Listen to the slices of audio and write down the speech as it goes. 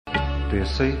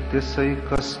त्यसै त्यसै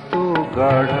कस्तो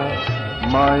गाढा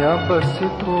माया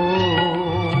बसेको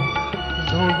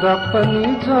धुँदा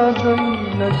पनि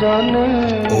जाँदैन जाने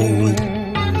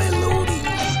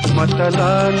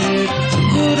मतलाने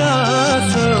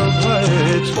गुरास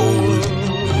भएछु।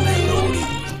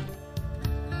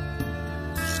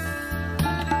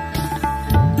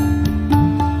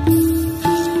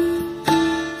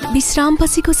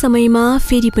 विश्रामपछिको समयमा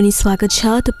फेरि पनि स्वागत छ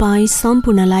तपाईँ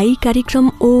सम्पूर्णलाई कार्यक्रम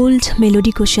ओल्ड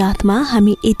मेलोडीको साथमा।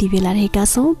 हामी यति बेला रहेका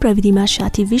छौँ प्रविधिमा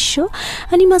साथी विश्व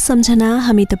अनि म सम्झना।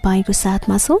 हामी तपाईँको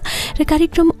साथमा छौँ र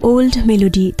कार्यक्रम ओल्ड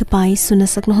मेलोडी तपाईँ सुन्न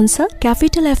सक्नुहुन्छ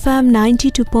क्यापिटल एफएम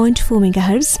 92.4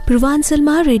 मेगाहर्ज,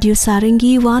 पूर्वाञ्चलमा रेडियो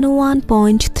सारङ्गी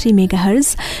 101.3 मेगाहर्ज,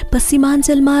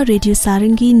 पश्चिमाञ्चलमा रेडियो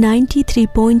सारङ्गी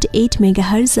 93.8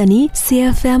 मेगाहर्ज अनि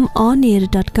CFM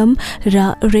onair.com र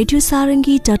रेडियो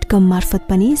सारङ्गी मार्फत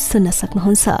पनि सुन्न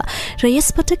सक्नुहुन्छ। र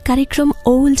यसपटक कार्यक्रम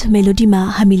ओल्ड मेलोडीमा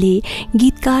हामीले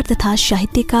गीतकार तथा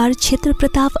साहित्यकार क्षेत्र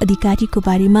प्रताप अधिकारीको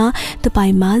बारेमा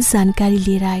तपाईमा जानकारी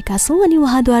लिएर आएका छौँ अनि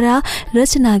उहाँद्वारा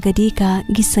रचना गरिएका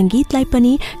गीत संगीतलाई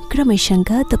पनि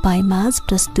क्रमैसँग तपाईमा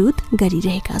प्रस्तुत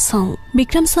गरिरहेका छौँ।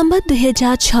 विक्रम सम्वत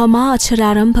 2006 मा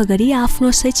अक्षरारम्भ गरी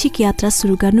आफ्नो शैक्षिक यात्रा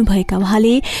सुरु गर्नुभएका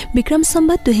उहाँले विक्रम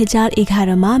सम्वत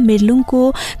 2011 मा मेरलुङको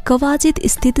कवाजित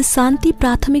स्थित शान्ति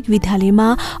प्राथमिक विद्यालयमा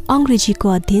अंग्रेजीको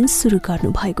अध्ययन सुरु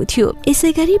गर्नुभएको थियो।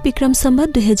 यसैगरी विक्रम सम्वत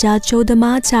 2014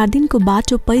 मा 4 दिनको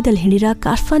बाटो पैदल हिँडेर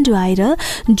काठमाडौँ आएर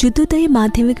जुद्धोदय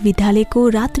माध्यमिक विद्यालयको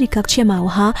रात्रि कक्षामा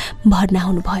उहाँ भर्ना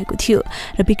हुनुभएको थियो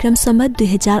र विक्रम सम्वत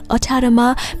 2018 मा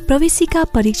प्रवेशिका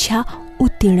परीक्षा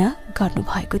उत्तीर्ण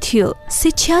गर्नुभएको थियो।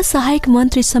 शिक्षा सहायक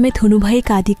मन्त्री समेत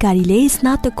हुनुभएका अधिकारीले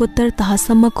स्नातकोत्तर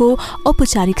तहसम्मको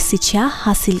औपचारिक शिक्षा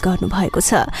हासिल गर्नुभएको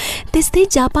छ। त्यस्तै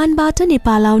जापानबाट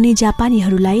नेपाल आउने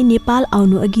जापानीहरूलाई नेपाल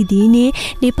आउनु अघि दिइने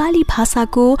नेपाली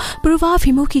भाषाको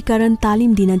पूर्वाभिमुखीकरण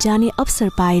तालिम दिन जाने अवसर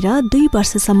पाएर 2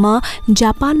 वर्षसम्म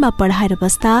जापानमा पढाएर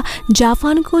बस्दा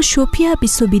जापानको सोफिया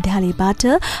विश्वविद्यालयबाट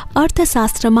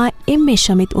अर्थशास्त्रमा MA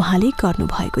समेत उहाँले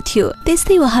गर्नुभएको थियो।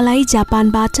 त्यस्तै उहाँलाई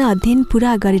जापानबाट अध्ययन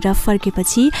पूरा गरेर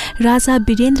फर्केपछि राजा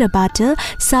वीरेन्द्रबाट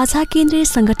साझा केन्द्रीय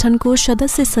संगठनको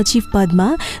सदस्य सचिव पदमा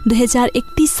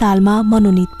 2031 सालमा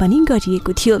मनोनित पनि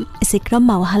गरिएको थियो। यसै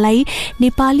क्रममा उहाँलाई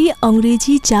नेपाली,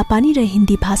 अंग्रेजी, जापानी र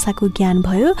हिन्दी भाषाको ज्ञान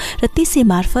भयो र त्यसै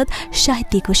मार्फत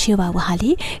साहित्यको सेवा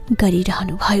उहाँले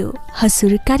गरिरहनुभयो।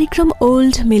 हजुर, कार्यक्रम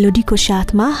ओल्ड मेलोडीको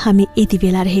साथमा हामी यति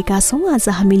बेला रहेका छौँ। आज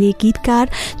हामीले गीतकार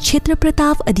क्षेत्र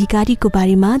प्रताप अधिकारीको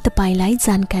बारेमा तपाईलाई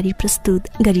जानकारी प्रस्तुत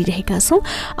गरिरहेका छौँ।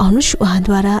 आउनुहोस्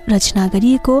उहाँद्वारा रचना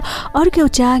गरिएको अर्को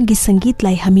एउटा गीत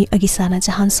संगीतलाई हामी अघि सार्न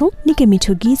चाहन्छौँ। निकै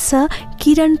मिठो गीत छ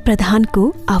किरण प्रधानको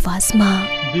आवाजमा।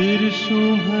 बिर्सु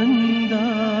भन्दा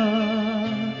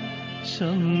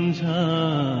सम्झना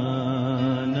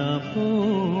पो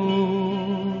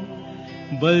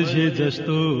बल्झे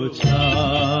जस्तो छ,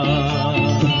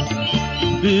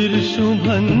 बिर्सु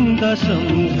भन्दा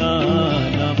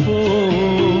सम्झना पो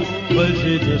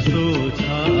बल्झे जस्तो छ,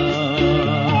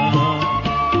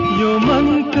 यो मन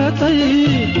कतै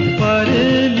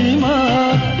परेलीमा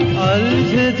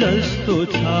अल्झे जस्तो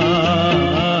छ,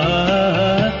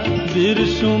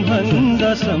 बिर्सु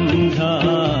भन्दा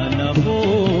सम्झना पो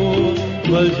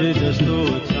बल्झे जस्तो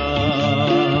छ,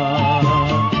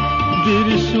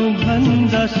 बिर्सु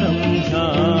भन्दा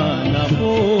सम्झना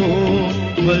पो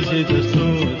बल्झे जस्तो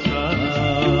छ।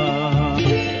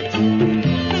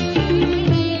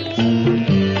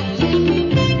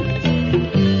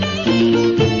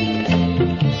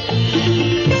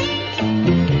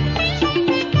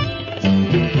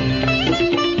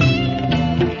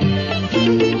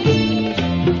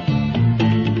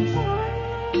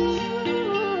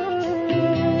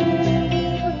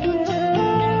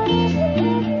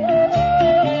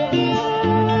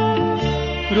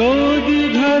 रोदी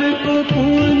घरको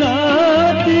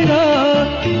कुनातिर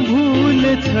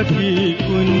भुलेछ कि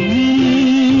कुन्नी,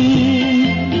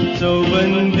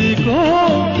 चौबन्दीको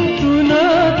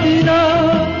कुनातिर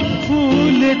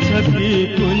भुलेछ कि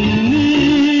कुन्नी,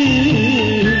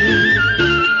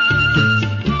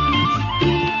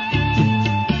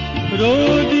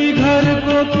 रोदी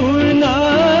घरको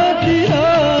कुनातिर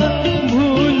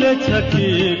भुलेछ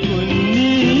कि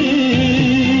कुन्नी,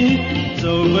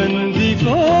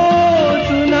 चौबन्दीको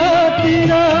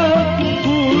चुनातिर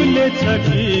फुलेछ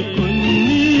कि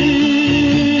कुन्नी,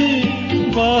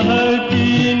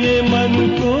 बहकिने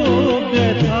मनको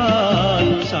व्यथा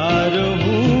साह्रो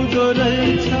हुँदो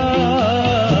रहेछ,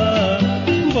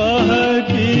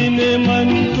 बहकिने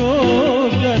मनको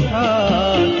व्यथा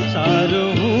साह्रो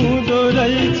हुँदो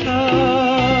रहेछ,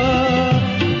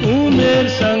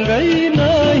 उमेरसँगै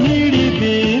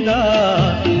नहिँडिदिँदा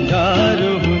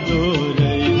गाह्रो हुँदो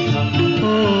रहेछ,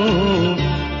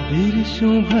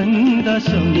 बिर्सौँ भन्दा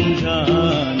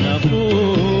सम्झना पो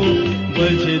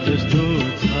बजे जस्तो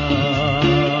छ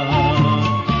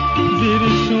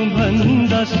बिर्सौँ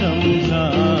भन्दा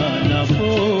सम्झना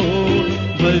पो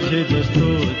बजे जस्तो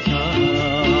छ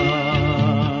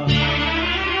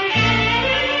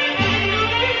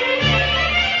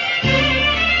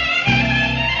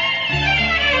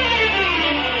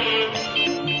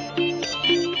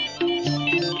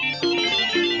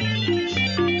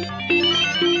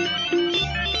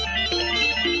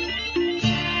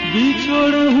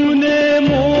बिछोड हुने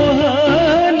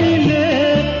मोहनीले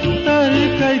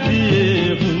तर्काइदिए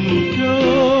हुन्थ्यो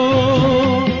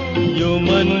यो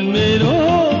मन मेरो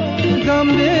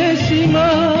गम्रेसीमा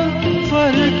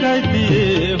फर्काइदिए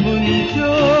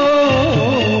हुन्थ्यो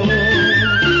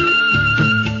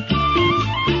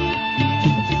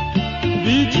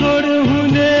बिछोड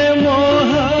हुने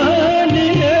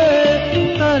मोहनीले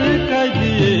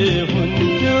तर्काइदिए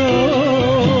हुन्थ्यो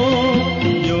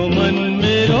यो मन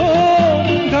मेरो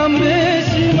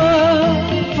गम्रेसीमा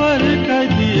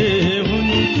फर्काइदिए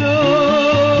हुन्थ्यो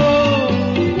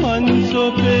मन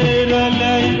सोपेर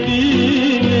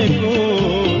ल्याइदिनेको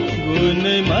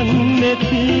गुनै मान्ने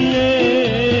थिए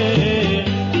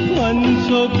मन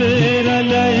सोपेर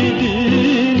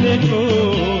ल्याइदिनेको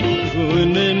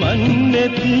गुनै मान्ने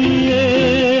थिए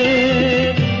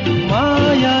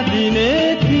माया दिने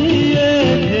थिए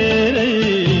धेरै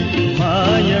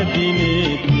माया दिने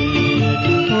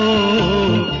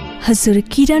हजुर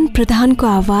किरण प्रधानको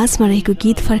आवाजमा रहेको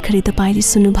गीत भर्खरै तपाईँले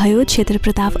सुन्नुभयो क्षेत्र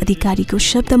प्रताप अधिकारीको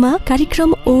शब्दमा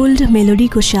कार्यक्रम ओल्ड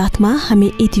मेलोडीको साथमा हामी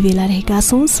यति बेला रहेका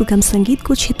छौं सुगम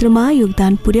संगीतको क्षेत्रमा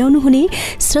योगदान पुर्याउनुहुने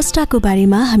स्रष्टाको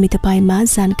बारेमा हामी तपाईमा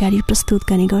जानकारी प्रस्तुत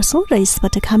गर्ने गर्छौं र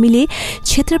यसपटक हामीले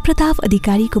क्षेत्र प्रताप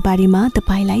अधिकारीको बारेमा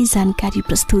तपाईलाई जानकारी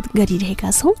प्रस्तुत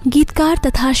गरिरहेका छौं गीतकार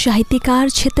तथा साहित्यकार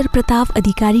क्षेत्र प्रताप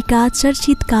अधिकारीका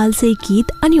चर्चित कालजयी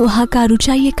गीत अनि उहाँका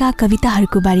रुचाइएका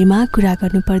कविताहरूको बारेमा कुरा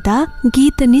गर्नुपर्दा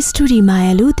गीत निष्ठुरी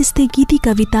मायालु त्यस्तै गीती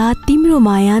कविता तिम्रो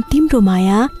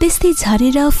माया त्यस्तै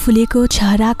झरेर फुलेको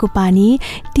छहराको पानी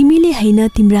तिमीले हैन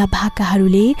तिम्रा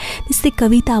भाकाहरूले त्यस्तै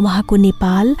कविता उहाँको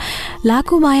नेपाल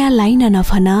लाको माया लाइन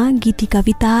नभन गीती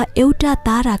कविता एउटा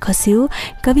तारा खस्यो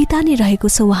कविता नै रहेको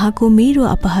छ उहाँको मेरो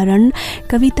अपहरण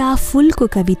कविता फूलको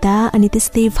कविता अनि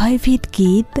त्यस्तै भयभीत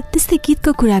गीत त्यस्तै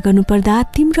गीतको कुरा गर्नुपर्दा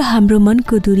तिम्रो हाम्रो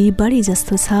मनको दूरी बढे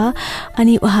जस्तो छ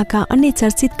अनि उहाँका अन्य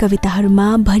चर्चित कविताहरूमा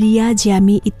भरिया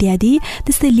ज्यामी इत्यादि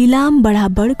त्यस्तै लीलाम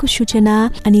बराबरको सूचना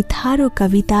अनि थारो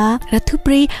कविता र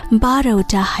थुप्रै 12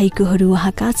 वटा हाइकुहरू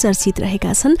उहाँका चर्चित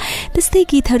रहेका छन् त्यस्तै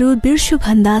गीतहरू बिर्सु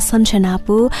भन्दा सम्झना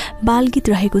पो बालगीत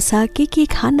रहेको छ के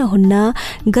खान हुन्न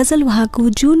गजल उहाँको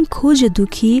जुन खोज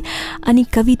दुखी अनि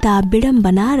कविता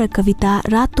विडम्बना र कविता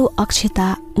रातो अक्षता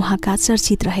उहाँका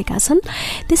चर्चित रहेका छन्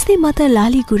त्यस्तै म त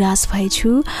लाली गुराँस भएछु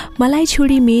मलाई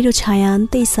छोडी मेरो छाया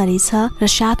अन्तै सरेछ र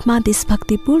साथमा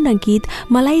देशभक्तिपूर्ण गीत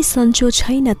मलाई सन्चो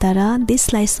छैन तर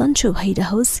देशलाई सन्चो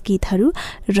भइरहोस् गीतहरू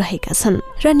रहेका छन्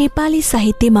र नेपाली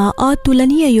साहित्यमा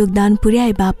अतुलनीय योगदान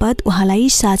पुर्याए बापत उहाँलाई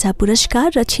साझा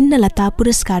पुरस्कार र छिन्नलता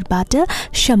पुरस्कारबाट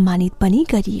सम्मानित पनि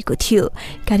गरिएको थियो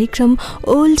कार्यक्रम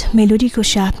ओल्ड मेलोडीको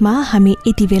साथमा हामी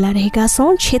यति बेला रहेका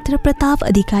छौं क्षेत्र प्रताप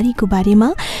अधिकारीको बारेमा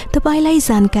तपाईलाई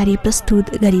जानकारी प्रस्तुत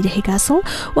गरिरहेका छौं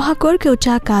उहाँको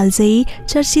एउटा कालजयी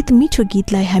चर्चित मिठो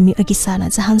गीतलाई हामी अघि सार्न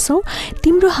चाहन्छौं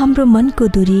तिम्रो हाम्रो मनको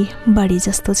दूरी बढी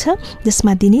जस्तो छ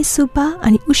जसमा दिनेश सुब्बा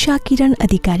अनि उषा किरण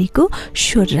अधिकारीको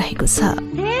स्वर रहेको छ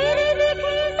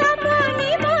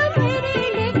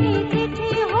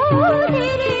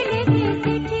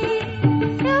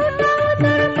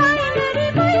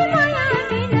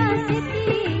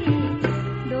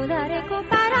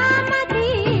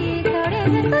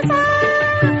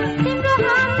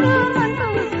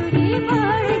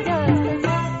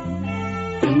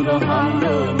तिम्रो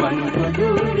हाम्रो मनको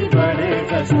दूरी बढे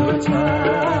जस्तो छ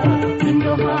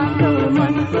तिम्रो हाम्रो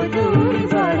मनको दूरी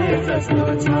बढे जस्तो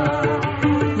छ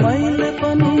मैले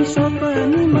पनि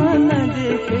सपनीमा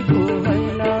नदेखेको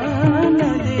होइन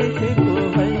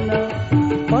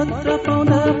पत्र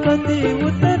पाउँदा प्रति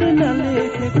उत्तर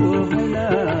नलेखेको होइन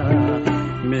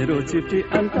मेरो चिठी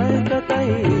अन्तै कतै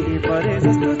परे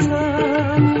जस्तो छ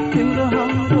तिम्रो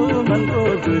हाम्रो मनको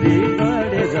दूरी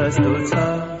बढे जस्तो छ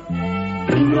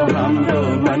तिम्रो हाम्रो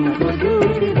मनको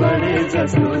दूरी बढे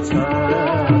जस्तो छ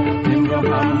तिम्रो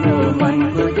हाम्रो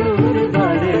मनको दूरी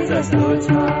बढे जस्तो छ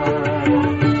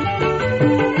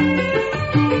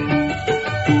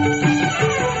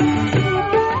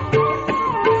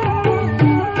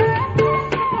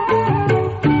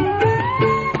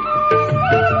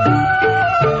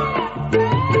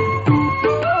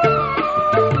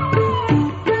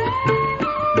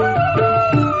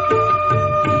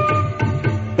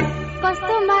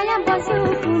कस्तो माया बसु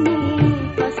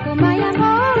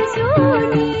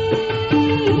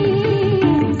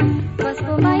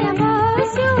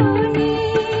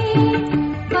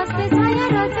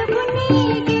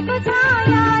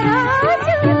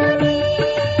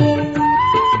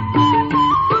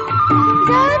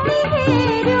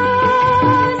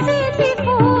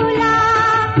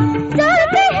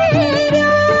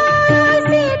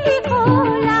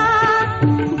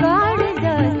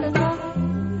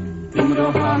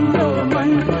हाम्रो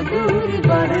मनको दूरी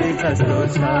बढे जस्तो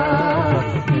छ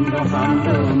तिम्रो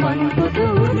हाम्रो मनको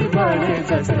दूरी बढे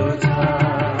जस्तो छ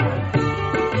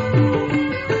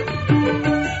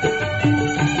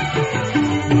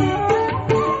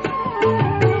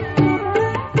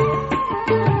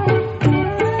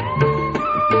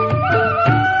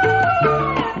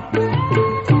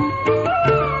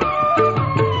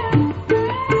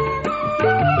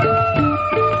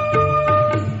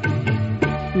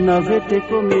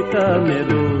नभेटेको मिता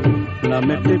मेरो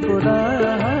नमेटेको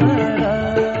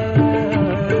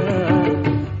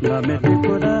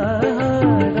नमेटेको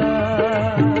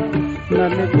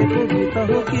नलेखेको गीत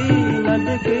हो कि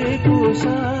नलेखेको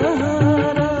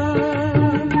सारा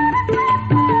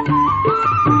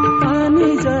पानी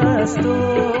जस्तो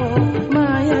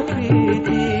माया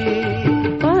प्रीति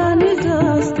पानी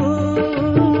जस्तो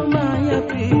माया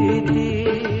प्रीति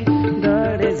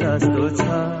डढे जस्तो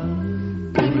छ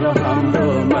तिम्रो हाम्रो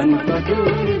मनको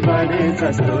दूरी बढे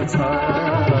जस्तो छ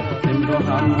तिम्रो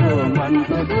हाम्रो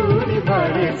मनको दूरी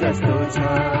बढे जस्तो छ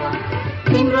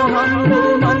तिम्रो हाम्रो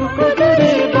मनको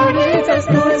दूरी बढे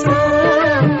जस्तो छ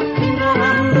तिम्रो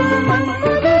हाम्रो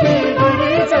मनको दूरी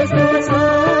बढे जस्तो छ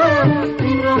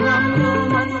तिम्रो हाम्रो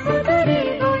मनको दूरी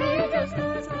बढे जस्तो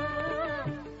छ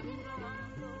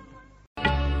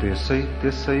त्यसै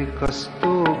त्यसै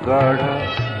कस्तो गाढा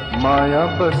माया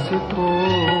बसेको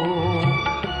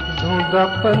धुँदा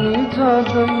पनि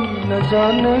जाँदै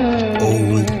नजाने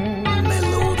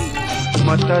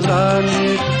मतलाने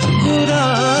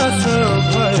गुरास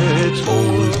भएछु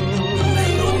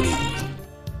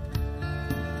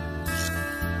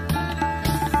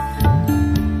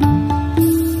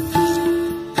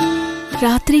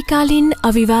रात्रिकालीन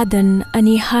अभिवादन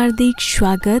अनि हार्दिक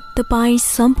स्वागत तपाईँ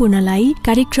सम्पूर्णलाई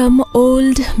कार्यक्रम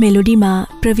ओल्ड मेलोडीमा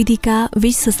प्रविधिका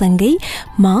विश्वसँगै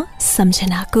म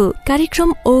सम्झनाको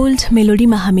कार्यक्रम ओल्ड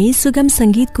मेलोडीमा हामी सुगम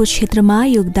संगीतको क्षेत्रमा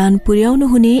योगदान पुर्याउनु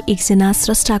हुने एकजना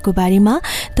स्रष्टाको बारेमा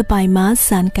तपाईँमा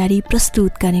जानकारी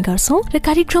प्रस्तुत गर्ने गर्छौं र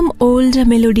कार्यक्रम ओल्ड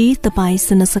मेलोडी तपाईँ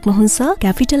सुन्न सक्नुहुन्छ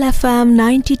क्यापिटल एफएम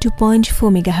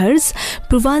 92.4 मेगाहर्ज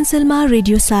पूर्वाञ्चलमा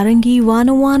रेडियो सारंगी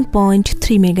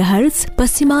 101.3 मेगाहर्ज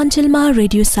पश्चिमाञ्चलमा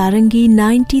रेडियो सारंगी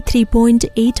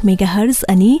 93.8 मेगाहर्ज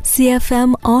अनि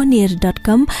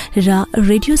cfmonair.com र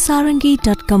रेडियो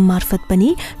सारंगी.com मार्फत पनि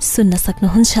सुन्न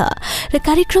सक्नुहुन्छ र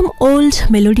कार्यक्रम ओल्ड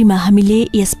मेलोडीमा हामीले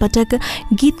यसपटक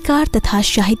गीतकार तथा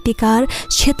साहित्यकार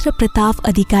क्षेत्र प्रताप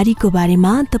अधिकारीको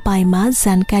बारेमा तपाईँमा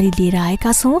जानकारी लिएर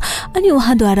आएका छौं अनि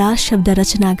उहाँद्वारा शब्द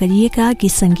रचना गरिएका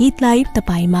गीत संगीतलाई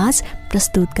तपाईँमाझ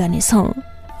प्रस्तुत गर्नेछौं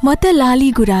म त लाली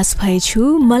गुराँस भएछु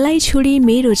मलाई छोडी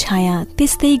मेरो छाया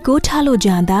त्यस्तै गोठालो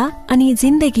जाँदा अनि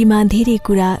जिन्दगीमा धेरै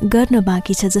कुरा गर्न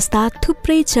बाँकी छ जस्ता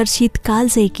थुप्रै चर्चित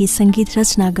कालजयी संगीत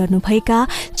रचना गर्नुभएका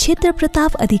क्षेत्र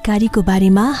प्रताप अधिकारीको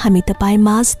बारेमा हामी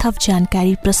तपाईँमाझ थप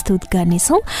जानकारी प्रस्तुत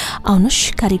गर्नेछौं आउनुहोस्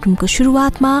कार्यक्रमको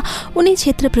सुरुवातमा उनी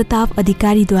क्षेत्र प्रताप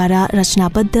अधिकारीद्वारा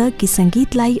रचनाबद्ध गीत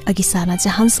संगीतलाई अघि सार्न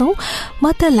चाहन्छौं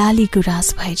म त लाली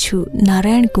गुराँस भएछु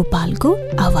नारायण गोपालको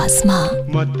आवाजमा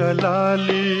म त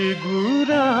लाली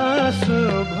गुराँस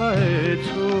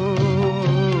भएछु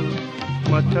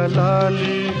म त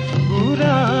लाली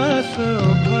गुराँस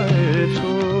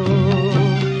भएछु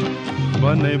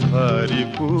मनैभरि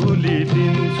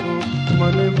फुलिदिन्छु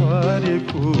मनैभरि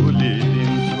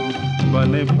फुलिदिन्छु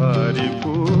मनैभरि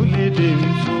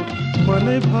फुलिदिन्छु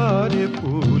मनैभरि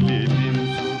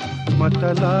फुलिदिन्छु म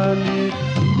त लाली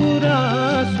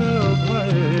गुराँस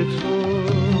भएछु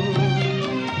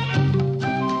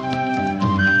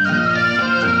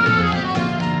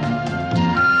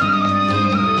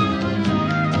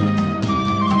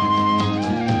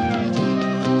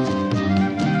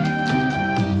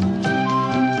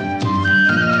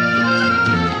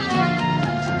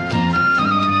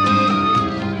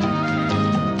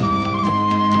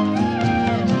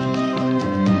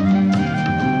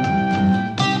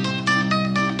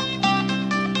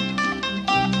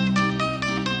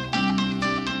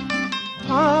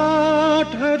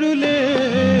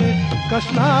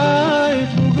कसलाई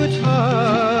पुग्छ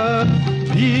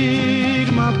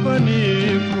भिरमा पनि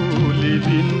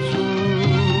फुलिदिन्छु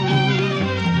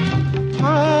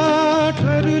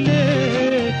हाटहरूले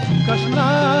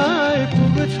कसलाई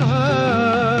पुग्छ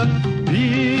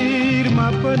भिरमा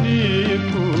पनि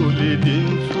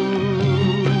फुलिदिन्छु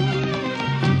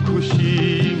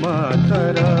खुसीमा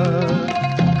तर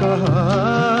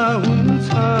कहाँ हुन्छ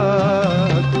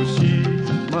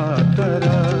खुसीमा तर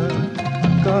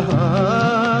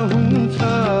कहाँ हुन्छ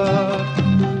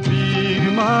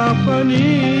भिरमा पनि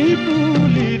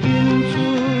फुलिदिन्छु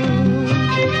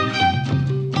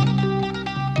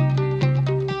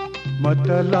म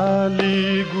त लाली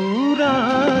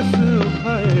गुराँस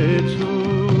भएछु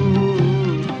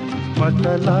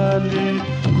मतलाले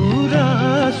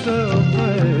गुराँस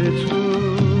भएछु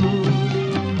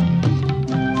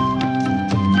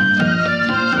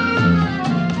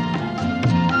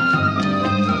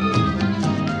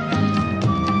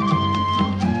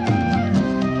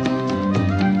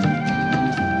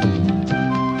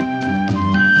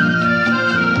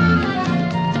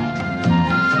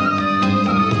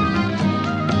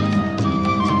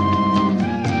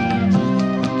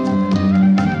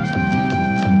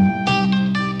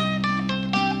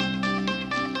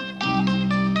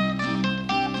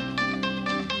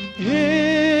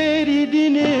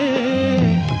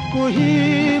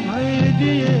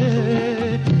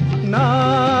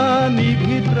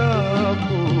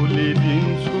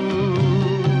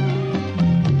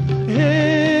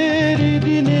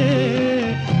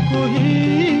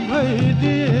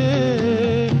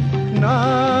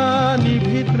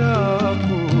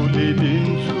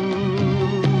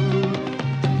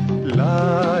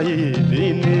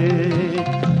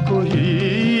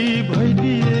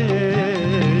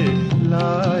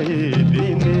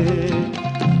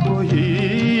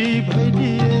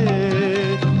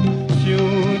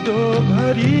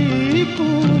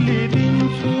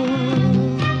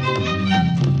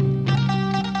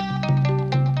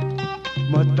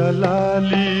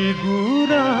मतलाली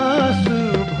गुराँस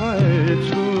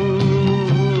भएछु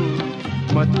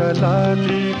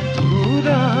मतलाली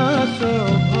गुराँस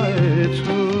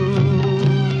भएछु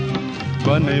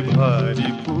मनैभरि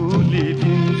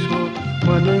फुलिदिन्छु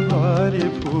मनैभरि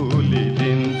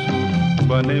फुलिदिन्छु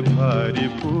मनैभरि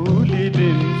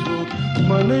फुलिदिन्छु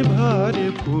मनैभरि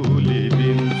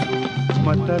फुलिदिन्छु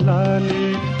मतलाली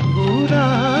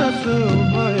गुराँस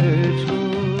भएछु।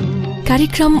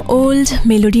 कार्यक्रम ओल्ड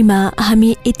मेलोडीमा हामी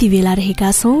यति बेला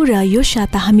रहेका छौं र यो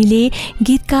साता हामीले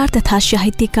गीतकार तथा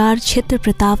साहित्यकार क्षेत्र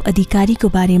प्रताप अधिकारीको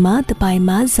बारेमा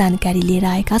तपाईमा जानकारी लिएर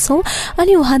आएका छौं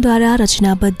अनि उहाँद्वारा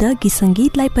रचनाबद्ध गीत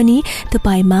संगीतलाई पनि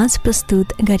तपाईमा प्रस्तुत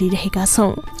गरिरहेका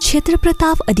छौं। क्षेत्र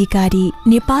प्रताप अधिकारी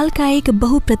नेपालका एक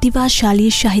बहुप्रतिभाशाली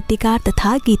साहित्यकार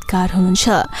तथा गीतकार हुनुहुन्छ।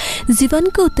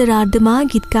 जीवनको उत्तरार्धमा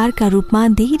गीतकारका रूपमा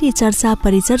धेरै चर्चा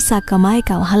परिचर्चा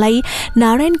कमाएका उहाँलाई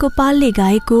नारायण गोपालले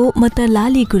गाएको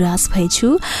मतलाली गुराँस भएछु,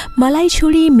 मलाई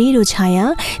छोडी मेरो छाया,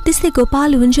 त्यस्तै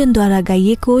गोपाल हुञ्जनद्वारा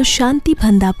गाइएको शान्ति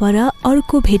भन्दा पर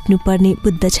अर्को भेट्नुपर्ने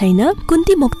बुद्ध छैन,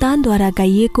 कुन्ती मोक्तानद्वारा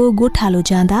गाइएको गोठालो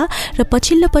जाँदा र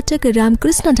पछिल्लो पटक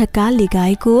रामकृष्ण ढकालले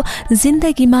गाएको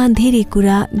जिन्दगीमा धेरै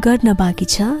कुरा गर्न बाँकी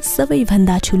छ,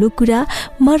 सबैभन्दा ठूलो कुरा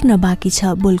मर्न बाँकी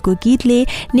छ बोलको गीतले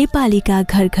नेपालीका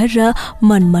घर घर र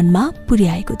मन मनमा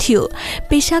पुर्याएको थियो।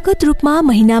 पेशागत रूपमा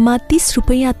महिनामा 30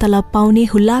 रुपैयाँ तलब पाउने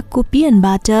हुलाकको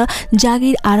पियनबाट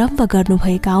जागिर आरम्भ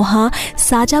गर्नुभएका उहाँ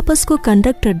साझा बसको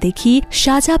कन्डक्टरदेखि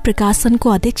साझा प्रकाशनको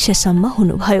अध्यक्षसम्म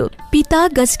हुनुभयो। पिता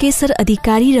गजकेशर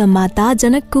अधिकारी र माता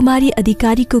जनक कुमारी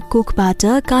अधिकारीको कोखबाट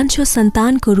कान्छो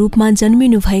सन्तानको रूपमा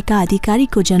जन्मिनुभएका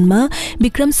अधिकारीको जन्म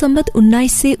विक्रम सम्वत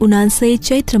 1979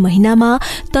 चैत्र महिनामा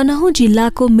तनहुँ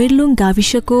जिल्लाको मिर्लुङ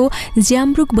गाविसको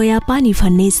ज्याम्रुक बयापानी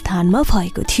भन्ने स्थानमा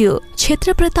भएको थियो।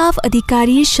 क्षेत्र प्रताप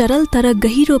अधिकारी सरल तर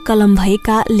गहिरो कलम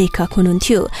भएका लेखक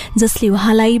हुनुहुन्थ्यो, जसले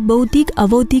उहाँलाई बौद्धिक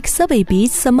अबौद्धिक सबै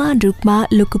बीच समान रूपमा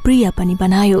लोकप्रिय पनि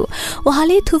बनायो।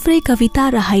 उहाँले थुप्रै कविता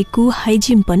र हाइकु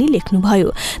हाइजिम पनि लेख्नुभयो,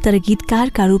 तर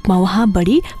गीतकारका रूपमा उहाँ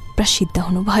बढी प्रसिद्ध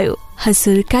हुनुभयो।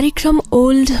 हजुर, कार्यक्रम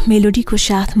ओल्ड मेलोडीको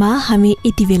साथमा हामी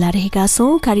यति बेला रहेका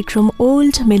छौं। कार्यक्रम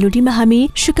ओल्ड मेलोडीमा हामी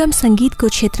सुगम संगीतको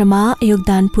क्षेत्रमा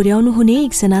योगदान पुर्याउनु हुने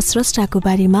एकजना स्रष्टाको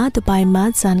बारेमा तपाईमा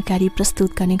जानकारी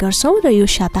प्रस्तुत गर्ने गर्छौं र यो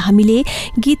साता हामीले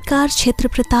गीतकार क्षेत्र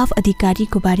प्रताप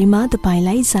अधिकारीको बारेमा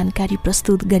तपाईलाई जानकारी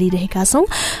प्रस्तुत गरिरहेका छौं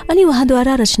अनि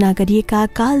उहाँद्वारा रचना गरिएका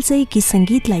कालजयी गीत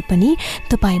संगीतलाई पनि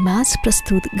तपाईमा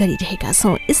प्रस्तुत गरिरहेका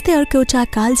छौं। यस्तै अर्को एउटा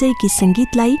कालजयी गीत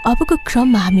संगीतलाई अबको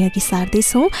क्रममा हामी अघि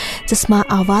सार्दैछौं, जसमा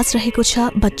आवाज रहेको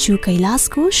छ बच्चु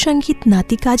कैलाशको, संगीत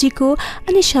नातिकाजीको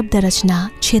अनि शब्द रचना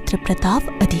क्षेत्र प्रताप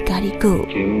अधिकारीको।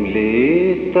 तिमीले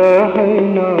त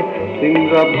हैन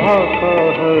तिम्रा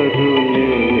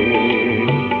भाकाहरूले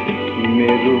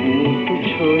मेरो मुटु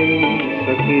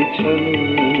छोइसकेछन्,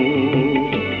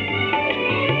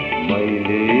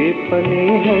 मैले पनि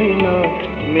हैन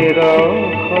मेरा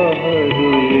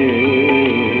आँखाहरूले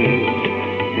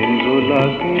तिम्रो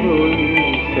लागि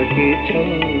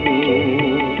रोइसकेछन्,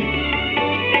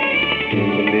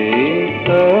 तिमीले त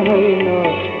हैन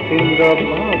तिम्रा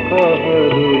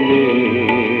भाकाहरूले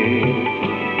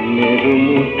मेरो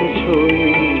मुटु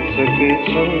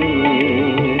छोइसकेछन्।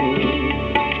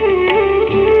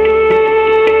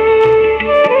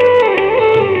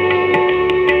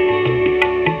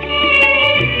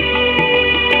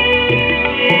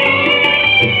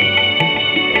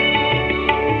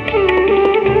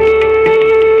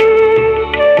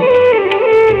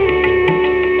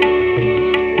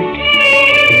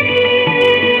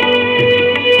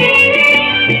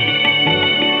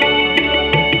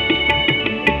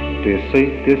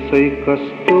 त्यसै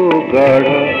कस्तो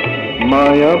गाढा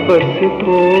माया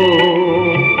बसेको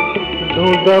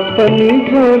धुँदा पनि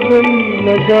जाँदै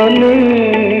नजाने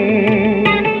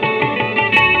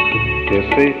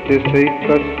त्यसै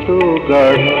कस्तो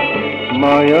गाढा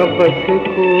माया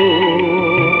बसेको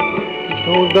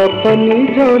धुँदा पनि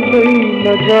जाँदै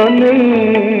नजाने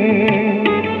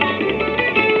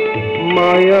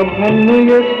माया भन्नु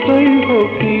यस्तै हो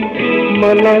कि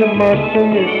मलाई मात्र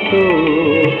यस्तो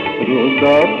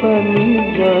रुँदा पनि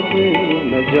जाँदै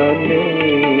नजाने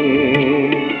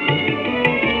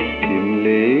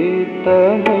तिमीले त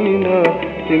हैन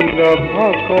तिम्रा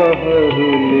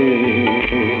भाकाहरूले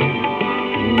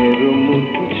मेरो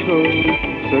मुटु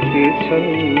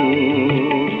छोडिसकेछन्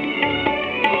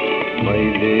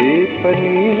मैले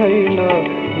पनि हैन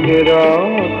मेरा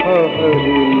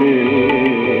आँखाहरूले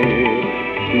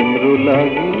तिम्रो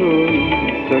लागि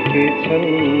रोइसकेछन्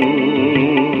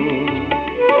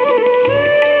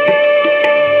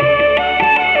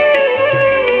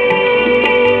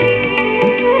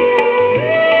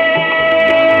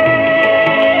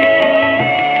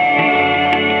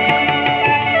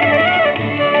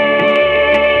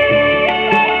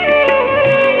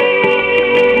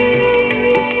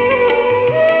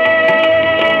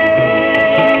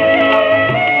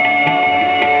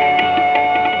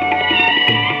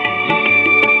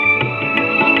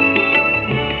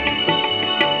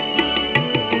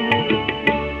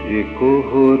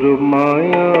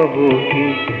माया हो कि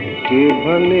के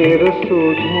भनेर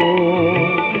सोध्नु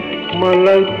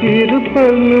मलाई पिर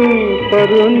पर्नु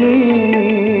पर्यो नि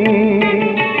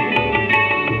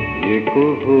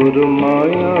एकोहोरो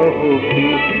माया हो कि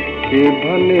के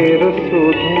भनेर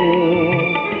सोध्नु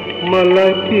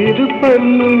मलाई पिर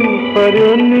पर्नु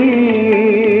पर्यो नि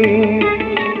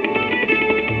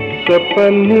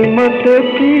सपनीमा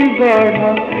त्यति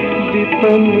गाढा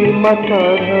विपनीमा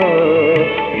टाढा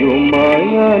यो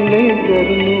मायाले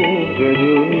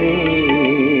गर्यो नि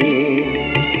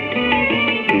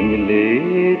तिमीले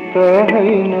त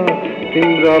हैन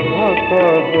तिम्रा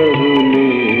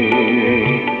भाकाहरूले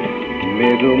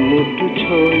मेरो मुटु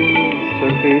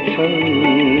छोडिसकेछन्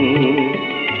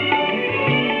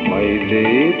मैले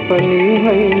पनि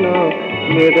हैन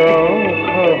मेरा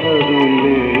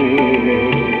आँखाहरूले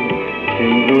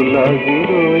तिम्रो लागि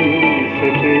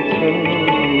रोइसकेछन्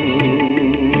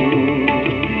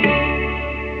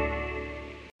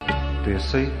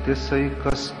त्यसै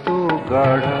कस्तो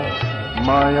गाढा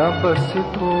माया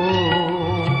बसेको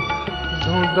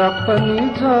धुँदा पनि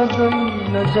जाँदै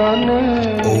नजाने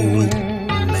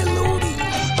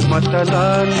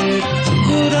मतलाने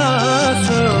गुरास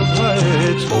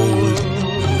भएछु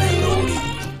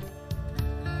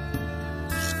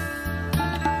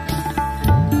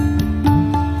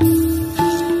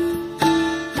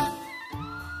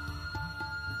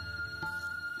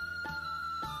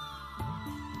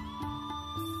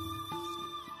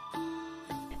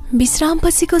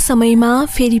विश्रामपछिको समयमा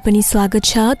फेरि पनि स्वागत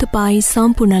छ तपाईँ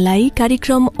सम्पूर्णलाई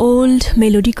कार्यक्रम ओल्ड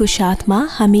मेलोडीको साथमा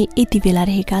हामी यति बेला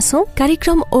रहेका छौं।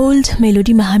 कार्यक्रम ओल्ड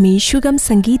मेलोडीमा हामी सुगम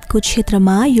संगीतको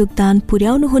क्षेत्रमा योगदान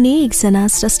पुर्याउनुहुने एकजना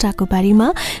स्रष्टाको बारेमा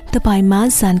तपाईँमा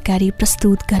जानकारी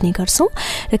प्रस्तुत गर्ने गर्छौं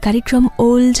र कार्यक्रम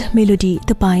ओल्ड मेलोडी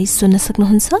तपाईँ सुन्न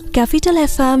सक्नुहुन्छ क्यापिटल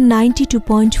एफएम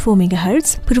 92.4 मेगाहर्ज,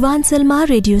 पूर्वाञ्चलमा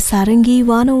रेडियो सारंगी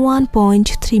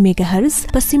 101.3 मेगाहर्ज,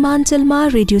 पश्चिमाञ्चलमा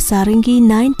रेडियो सारंगी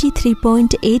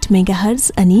 93.8 मेगाहर्ज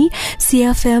अनि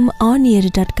CFM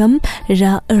onair.com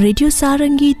र रेडियो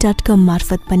सारंगी.com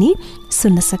मार्फत पनि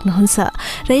सुन्न सक्नुहुन्छ।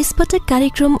 र यसपटक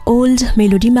कार्यक्रम ओल्ड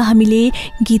मेलोडीमा हामीले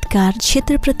गीतकार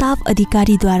क्षेत्र प्रताप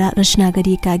अधिकारीद्वारा रचना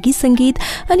गरिएका गीत संगीत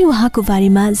अनि उहाँको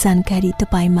बारेमा जानकारी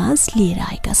तपाईँमा लिएर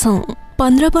आएका छौं।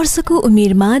 15 वर्षको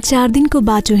उमेरमा 4 दिनको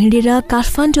बाटो हिँडेर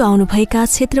काठमाडौँ आउनुभएका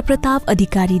क्षेत्र प्रताप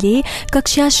अधिकारीले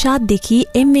कक्षा 7 देखि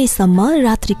MA सम्म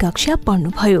रात्रि कक्षा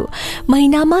पढ्नुभयो।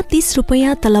 महिनामा 30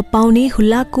 रुपैयाँ तलब पाउने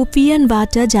हुल्ला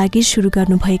कोपियनबाट जागिर शुरू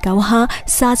गर्नुभएका उहाँ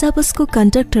साझा बसको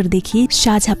कन्डक्टरदेखि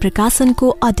साझा प्रकाशनको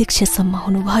अध्यक्षसम्म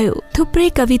हुनुभयो। थुप्रै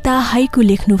कविता हाइकु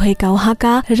लेख्नुभएका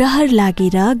उहाँका रहर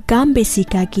लागेर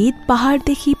गाम्बेसीका गीत,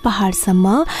 पहाडदेखि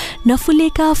पहाडसम्म,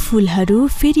 नफुलेका फूलहरू,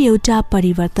 फेरि एउटा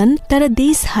परिवर्तन, तर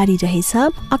देश हारिरहेछ,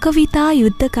 अकविता,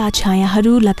 युद्धका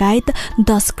छायाहरू लगायत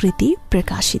 10 कृति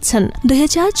प्रकाशित छन्।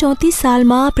 2034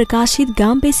 सालमा प्रकाशित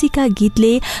गाम्बेसीका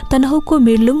गीतले तनहुको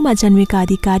मिर्लुङमा जन्मेका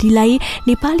अधिकारीलाई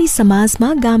नेपाली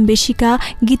समाजमा गाम्बेसीका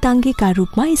गीताङ्गेका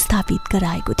रूपमा स्थापित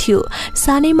गराएको थियो।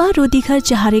 सानैमा रोदीघर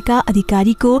चहारेका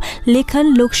अधिकारीको लेखन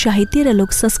लोक साहित्य र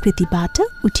लोक संस्कृतिबाट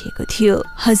उठेको थियो।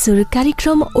 हजुर,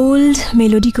 कार्यक्रम ओल्ड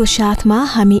मेलोडीको साथमा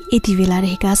हामी यति बेला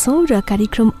रहेका छौं र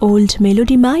कार्यक्रम ओल्ड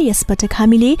मेलोडीमा यसपटक यसपटक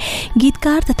हामीले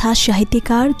गीतकार तथा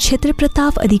साहित्यकार क्षेत्र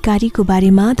प्रताप अधिकारीको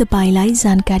बारेमा तपाईलाई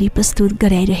जानकारी प्रस्तुत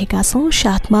गराइरहेका छौं।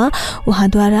 साथमा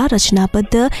उहाँद्वारा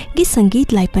रचनाबद्ध गीत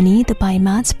संगीतलाई पनि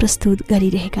तपाईमाझ प्रस्तुत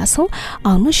गरिरहेका छौं।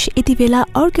 आउनुस् यति बेला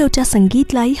अर्को एउटा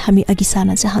संगीतलाई हामी अघि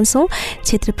सार्न चाहन्छौं।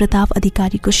 क्षेत्र प्रताप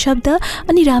अधिकारीको शब्द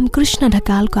अनि रामकृष्ण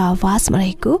ढकालको आवाजमा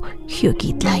रहेको यो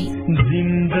गीतलाई।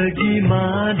 जिन्दगीमा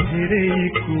धेरै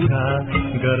कुरा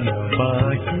गर्न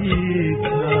बाँकी छ,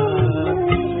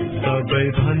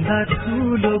 सबैभन्दा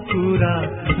ठुलो कुरा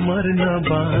मर्न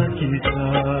बाँकी छ।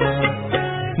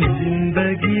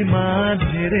 जिन्दगीमा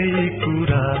धेरै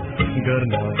कुरा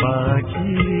गर्न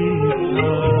बाँकी छ,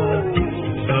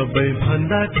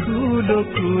 सबैभन्दा ठुलो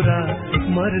कुरा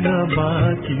मर्न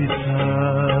बाँकी छ।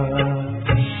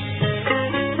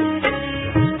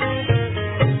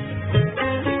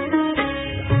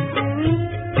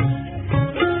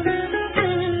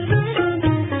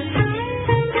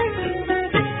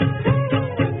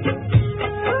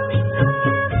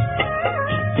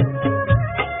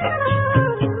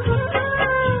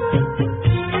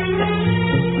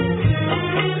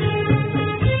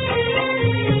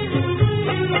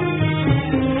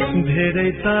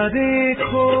 धेरै तारे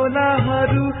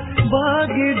खोलाहरू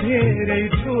बागे धेरै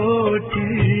छोटी,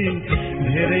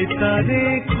 धेरै तारे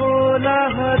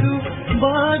खोलाहरू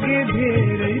बागे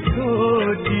धेरै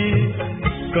छोटी।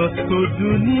 कसको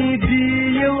जुनी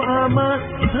दियौ आमा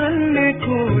धन्य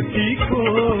कोटी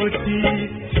कोटी।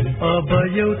 अब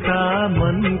एउटा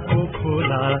मनको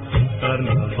खोला तर्न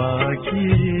बाँकी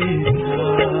छ,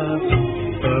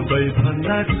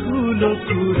 सबैभन्दा ठुलो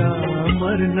कुरा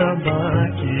मर्न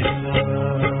बाँकी छ।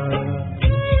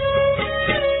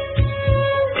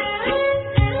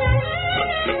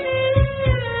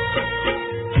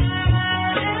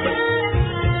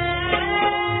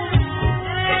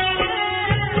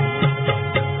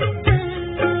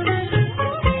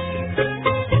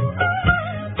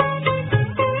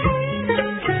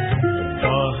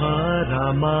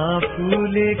 पहरामा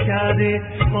फुले क्यारे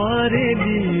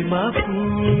परेलीमा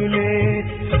फुले,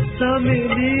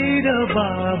 चमेली र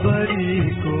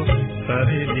बाबरीको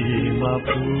सरेलीमा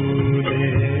फुले,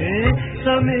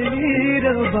 चमेली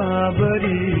र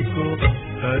बाबरीको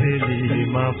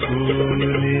सरेलीमा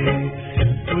फुले।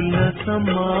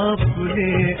 फुल्नसम्म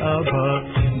फुले अब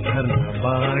झर्न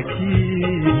बाँकी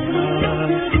छ,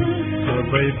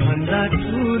 सबैभन्दा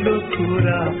ठुलो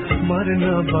कुरा मर्न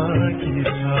बाँकी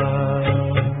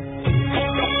छ।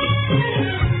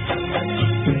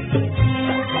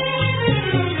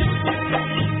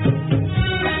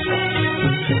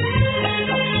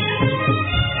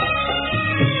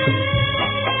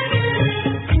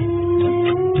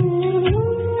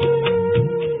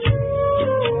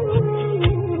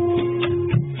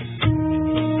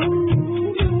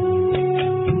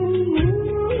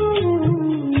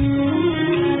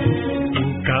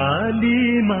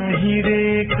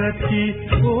 कति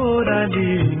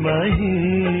ओराली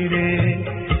महिरे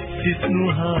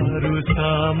सिस्नुहरू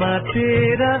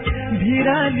समातेर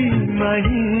भिराली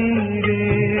महिरे।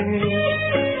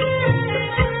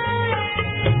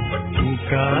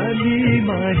 काली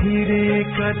महिरे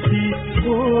कति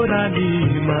ओराली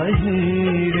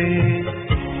महिरे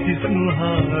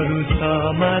सिस्नुहरू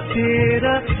समातेर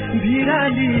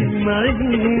भिराली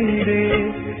महिरे।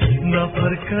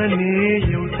 नफर्कने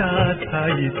एउटा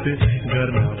साइत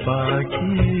गर्न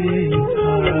बाँकी छ,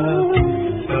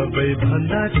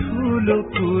 सबैभन्दा ठुलो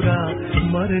कुरा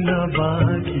मर्न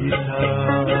बाँकी छ।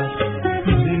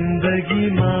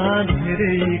 जिन्दगीमा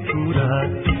धेरै कुरा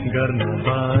गर्न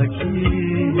बाँकी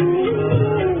छ,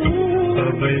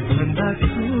 सबैभन्दा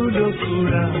ठुलो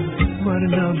कुरा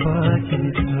मर्न बाँकी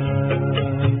छ।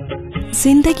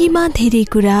 जिन्दगीमा धेरै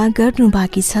कुरा गर्नु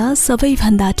बाँकी छ,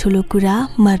 सबैभन्दा ठुलो कुरा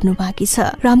मर्नु बाँकी छ।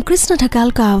 रामकृष्ण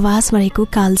ढकालको आवाजमा रहेको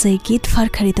कालजयी गीत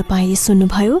भर्खरै तपाईले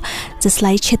सुन्नुभयो,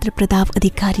 जसलाई क्षेत्र प्रताप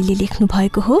अधिकारीले लेख्नु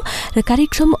भएको हो। र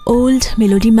कार्यक्रम ओल्ड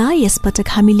मेलोडीमा यसपटक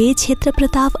हामीले क्षेत्र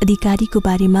प्रताप अधिकारीको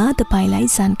बारेमा तपाईलाई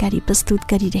जानकारी प्रस्तुत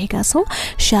गरिरहेका छौं।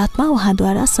 साथमा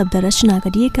उहाँद्वारा शब्द रचना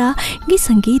गरिएका गीत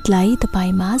संगीतलाई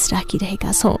तपाईमाझ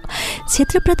राखिरहेका छौं।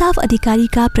 क्षेत्र प्रताप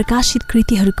अधिकारीका प्रकाशित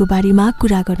कृतिहरूको बारेमा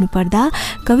कुरा गर्नुपर्दा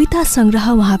कविता संग्रह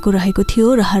उहाँको रहेको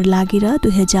थियो रहर लागेर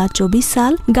 2024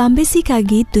 साल, गाम्बेसीका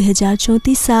गीत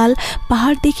 2034 साल,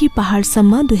 पहाडदेखि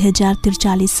पहाडसम्म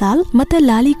 2043 साल, म त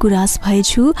लाली गुराँस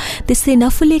भएछु, त्यस्तै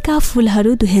नफुलेका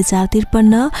फूलहरू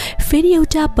 2053, फेरि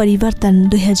एउटा परिवर्तन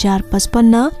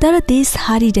 2055, तर देश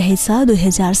हारिरहेछ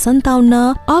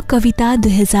 2057, अकविता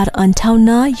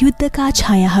 2058, युद्धका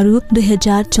छायाहरू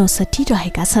 2064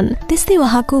 रहेका छन्। त्यस्तै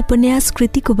उहाँको उपन्यास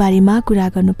कृतिको बारेमा कुरा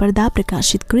गर्नुपर्दा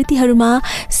प्रकाशित कृतिहरू शर्मा,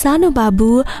 सानो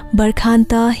बाबु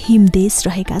बर्खान्त हिमदेश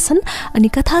रहेका छन्। अनि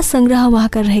कथा संग्रह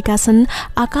उहाँका रहेका छन्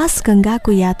आकाश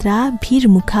गंगाको यात्रा,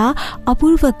 भीरमुखा,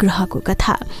 अपूर्व ग्रहको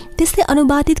कथा। त्यस्तै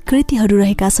अनुवादित कृतिहरू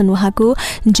रहेका छन् उहाँको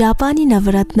जापानी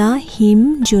नवरत्न, हिम,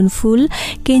 जुनफुल,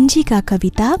 केन्जीका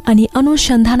कविता। अनि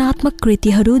अनुसन्धानात्मक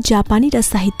कृतिहरू जापानी र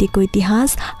साहित्यको इतिहास,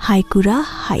 हाइकु र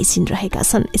हाइजिन रहेका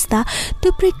छन्। यस्ता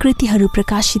थुप्रै कृतिहरू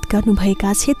प्रकाशित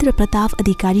गर्नुभएका क्षेत्र प्रताप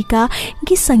अधिकारीका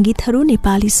गीत संगीतहरू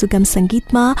नेपाली सुगम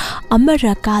संगीतमा अमर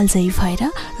र कालजयी भएर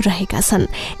रहेका छन्।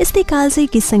 यस्तै कालजयी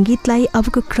गीत संगीतलाई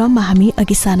अबको क्रममा हामी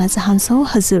अघि सार्न चाहन्छौँ।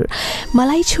 हजुर,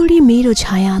 मलाई छोडी मेरो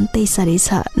छाया त्यसरी छ,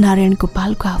 नारायण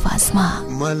गोपालको आवाजमा।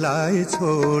 मलाई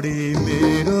छोडी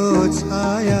मेरो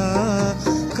छाया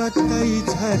कतै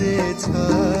झरेछ,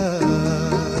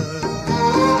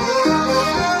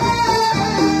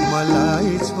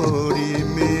 मलाई छोडी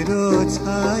मेरो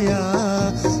छाया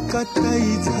कतै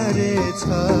झरेछ,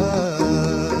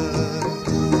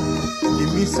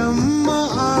 तिमीसम्म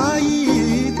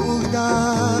आइपुग्दा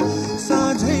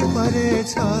साँझै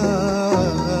परेछ,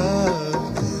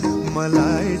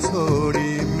 मलाई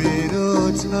छोडी मेरो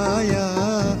छाया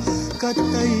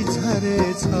कतै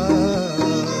झरेछ।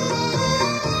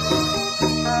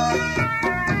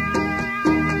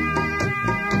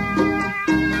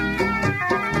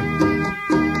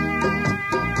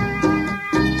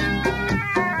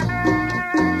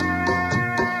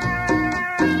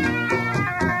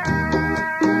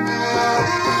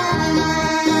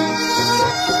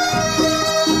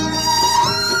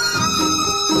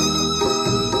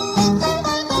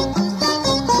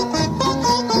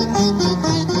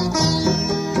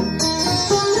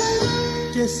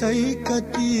 त्यसै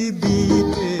कति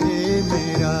बिते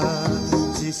मेरा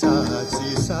चिसा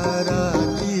चिसा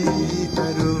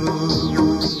रातीहरू,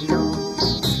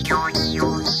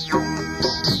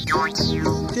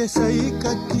 त्यसै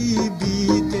कति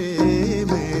बिते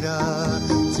मेरा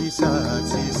चिसा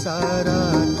चिसा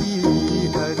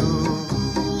रातीहरू,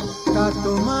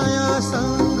 तातो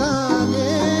मायासँग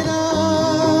मेरा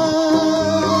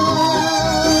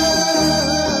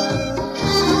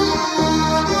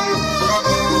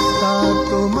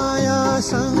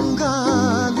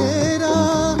सँगालेर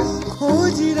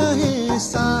खोजिरहे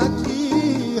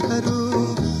साथीहरू,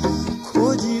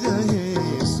 खोजिरहे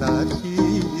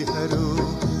साथीहरू,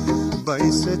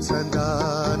 22 छँदा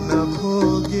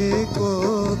नभोगेको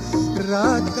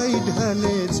रातै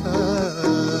ढलेछ,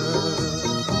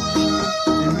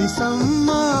 तिमीसम्म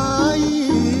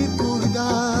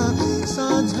आइपुग्दा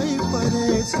साँझै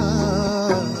परेछ,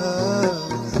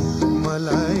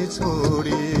 मलाई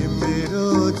छोडी मेरो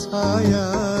छाया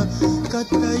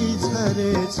कतै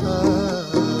झरेछ।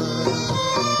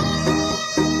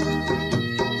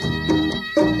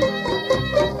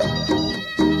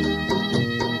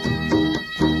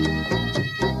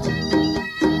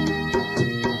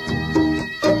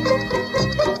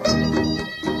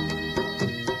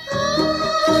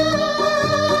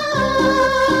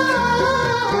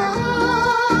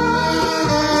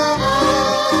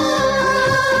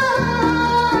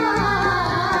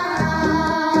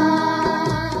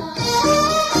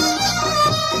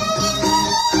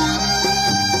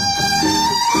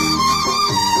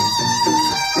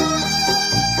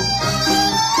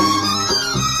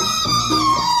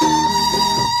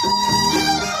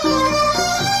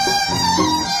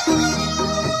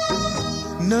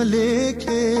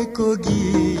 नलेखेको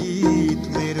गीत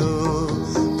मेरो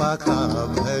पाखा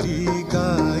भरि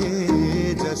गाए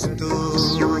जस्तो,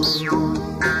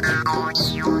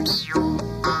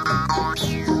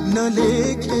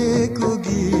 नलेखेको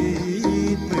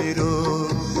गीत मेरो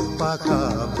पाखा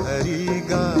भरि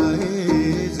गाए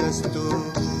जस्तो,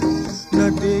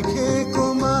 नदेखेको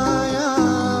माया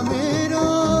मेरो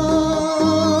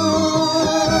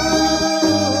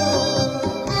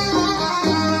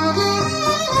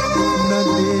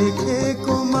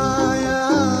नदेखेको माया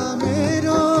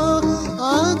मेरो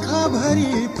आँखा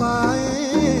भरि पाए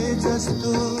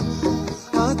जस्तो,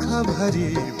 आँखा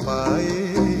भरि पाए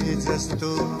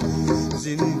जस्तो,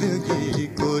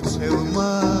 जिन्दगीको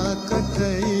छेउमा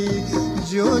कतै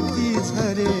ज्योति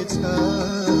झरेछ,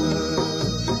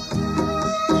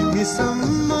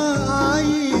 तिमीसम्म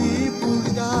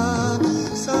आइपुग्दा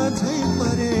साँझै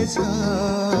परेछ,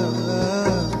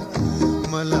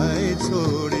 मलाई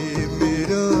छोडी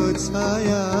मेरो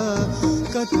छाया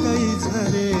कतै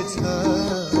झरेछ।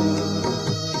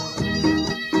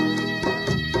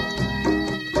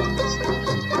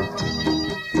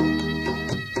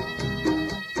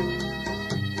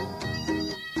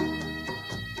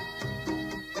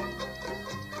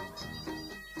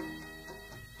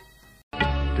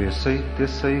 त्यसै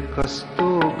त्यसै कस्तो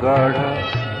गाढा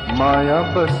माया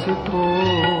बसेको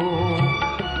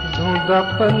धुँदा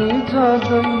पनि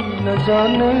जाँदै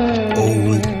नजाने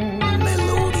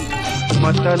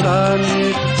मतलाने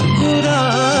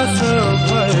गुरास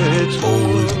भएछु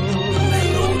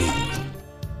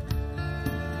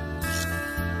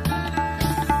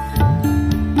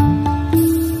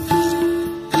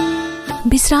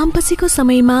विश्रामपछिको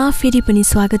समयमा फेरि पनि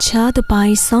स्वागत छ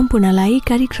तपाईँ सम्पूर्णलाई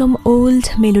कार्यक्रम ओल्ड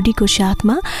मेलोडीको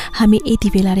साथमा हामी यति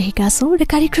बेला रहेका छौं र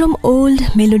कार्यक्रम ओल्ड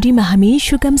मेलोडीमा हामी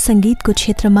सुगम संगीतको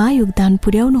क्षेत्रमा योगदान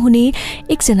पुर्याउनुहुने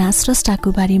एकजना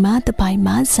स्रष्टाको बारेमा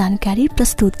तपाईमा जानकारी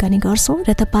प्रस्तुत गर्ने गर्छौं र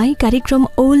तपाईँ कार्यक्रम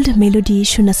ओल्ड मेलोडी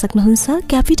सुन्न सक्नुहुन्छ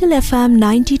क्यापिटल एफएम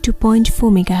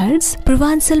 92.4 मेगाहर्ज,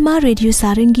 पूर्वाञ्चलमा रेडियो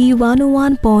सारंगी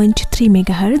 101.3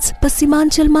 मेगाहर्ज,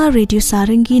 पश्चिमाञ्चलमा रेडियो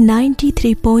सारंगी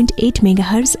 93.8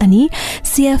 मेगाहर्ज अनि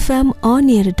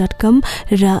cfmonair.com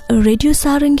र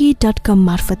radiosarangii.com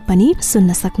मार्फत पनि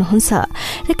सुन्न सक्नुहुन्छ।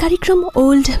 र कार्यक्रम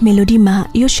ओल्ड मेलोडीमा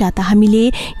यो साता हामीले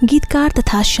गीतकार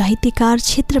तथा साहित्यकार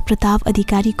क्षेत्र प्रताप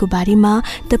अधिकारीको बारेमा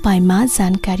तपाईमा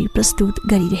जानकारी प्रस्तुत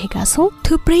गरिरहेका छौं।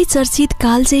 थुप्रै चर्चित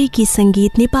कालजयी गीत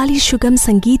संगीत नेपाली सुगम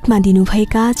संगीतमा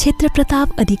दिनुभएका क्षेत्र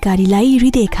प्रताप अधिकारीलाई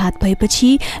हृदयघात भएपछि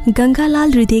गंगालाल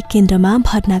हृदय केन्द्रमा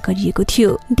भर्ना गरिएको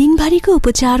थियो। दिनभरिको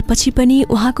उपचार पछि पनि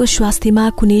उहाँको स्वास्थ्यमा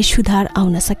कुनै सुधार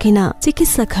आउन सकेन।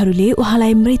 चिकित्सकहरूले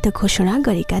उहाँलाई मृत घोषणा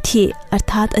गरेका थिए।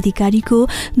 अर्थात् अधिकारीको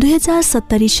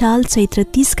 2070 साल चैत्र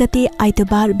 30 गते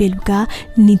आइतबार बेलुका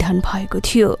निधन भएको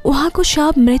थियो। उहाँको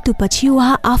शव मृत्युपछि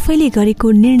उहाँ आफैले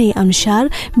गरेको निर्णय अनुसार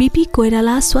बीपी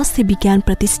कोइराला स्वास्थ्य विज्ञान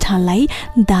प्रतिष्ठानलाई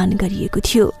दान गरिएको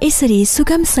थियो। यसरी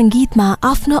सुगम संगीतमा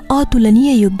आफ्नो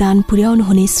अतुलनीय योगदान पुर्याउनु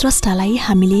हुने स्रष्टालाई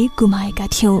हामीले गुमाएका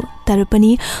थियौं। तर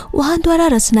पनि उहाँद्वारा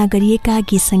रचना गरिएका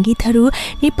गीत संगीतहरू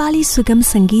नेपाली सुगम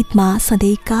संगीतमा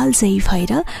सधैँ कालजयी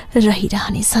भएर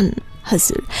रहिरहनेछन्।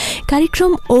 हजुर,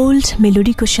 कार्यक्रम ओल्ड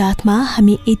मेलोडीको साथमा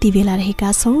हामी यति बेला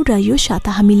रहेका छौं र यो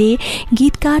साता हामीले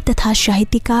गीतकार तथा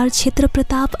साहित्यकार क्षेत्र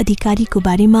प्रताप अधिकारीको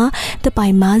बारेमा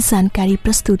तपाईमा जानकारी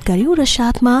प्रस्तुत गर्यौं र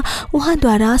साथमा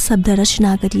उहाँद्वारा शब्द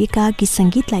रचना गरिएका गीत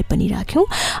संगीतलाई पनि राख्यौं।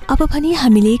 अब भने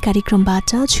हामीले कार्यक्रमबाट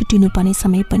छुट्टिनुपर्ने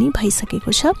समय पनि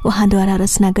भइसकेको छ। उहाँद्वारा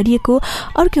रचना गरिएको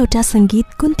अर्को एउटा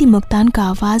संगीत कुन्ती मोक्तानको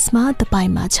आवाजमा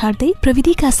तपाईमा छाड्दै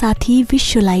प्रविधिका साथी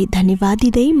विश्वलाई धन्यवाद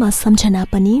दिँदै म सम्झना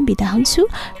पनि बिदा हुन्छु।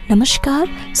 नमस्कार,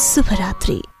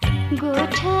 शुभरात्रि।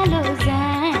 गोठालो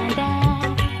जाँदा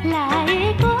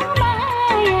लागेको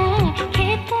माया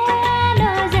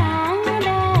खेतालो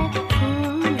जाँदा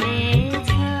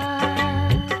फुलेछ,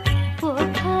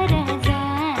 पोखरा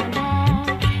जाँदा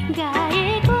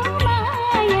गाएको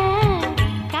माया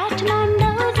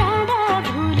काठमाडौँ जाँदा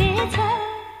भुलेछ,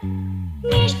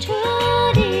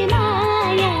 निष्ठुरी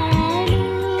मायालु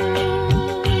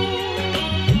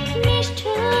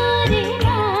निष्ठुरी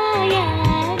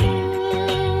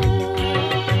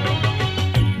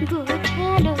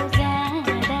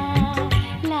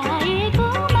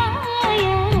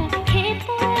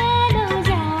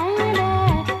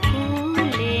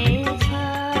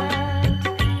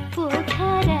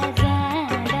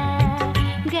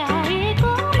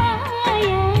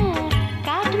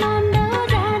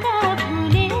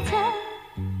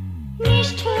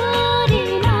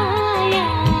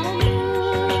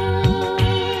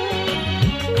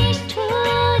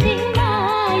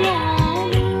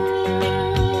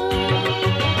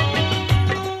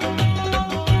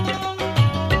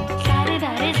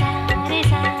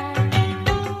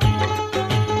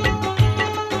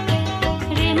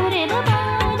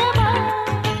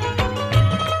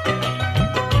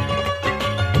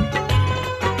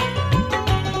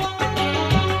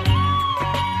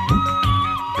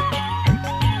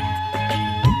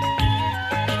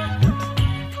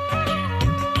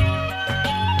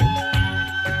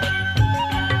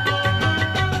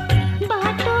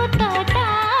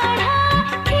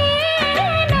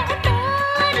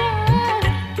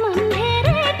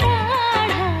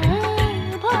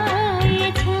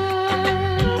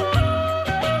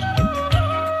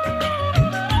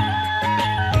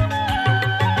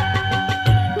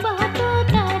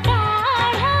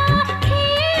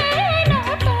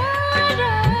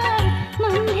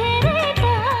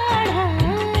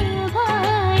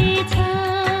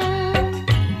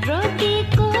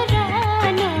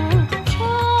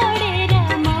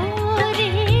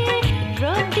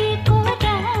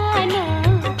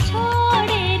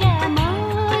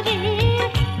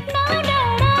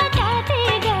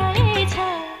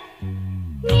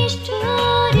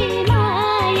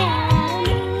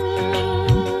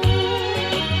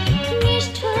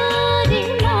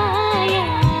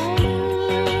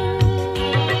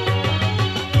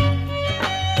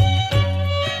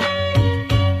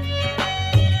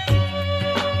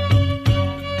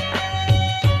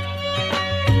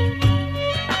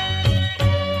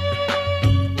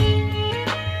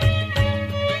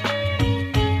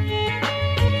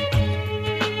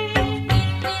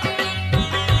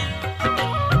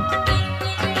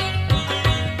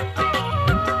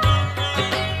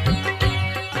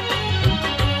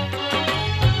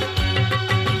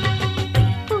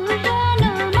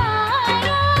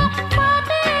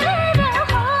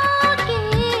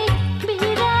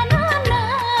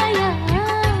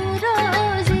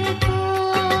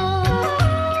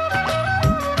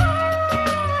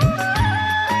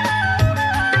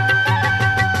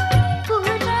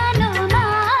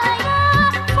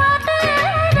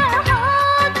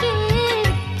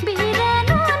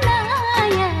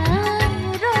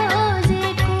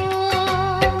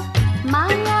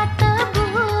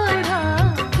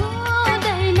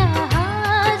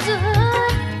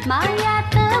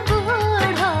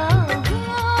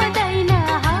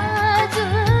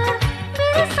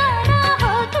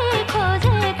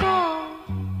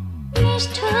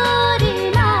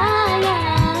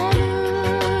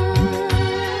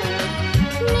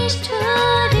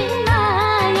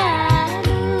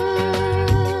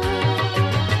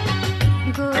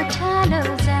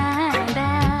गोठालो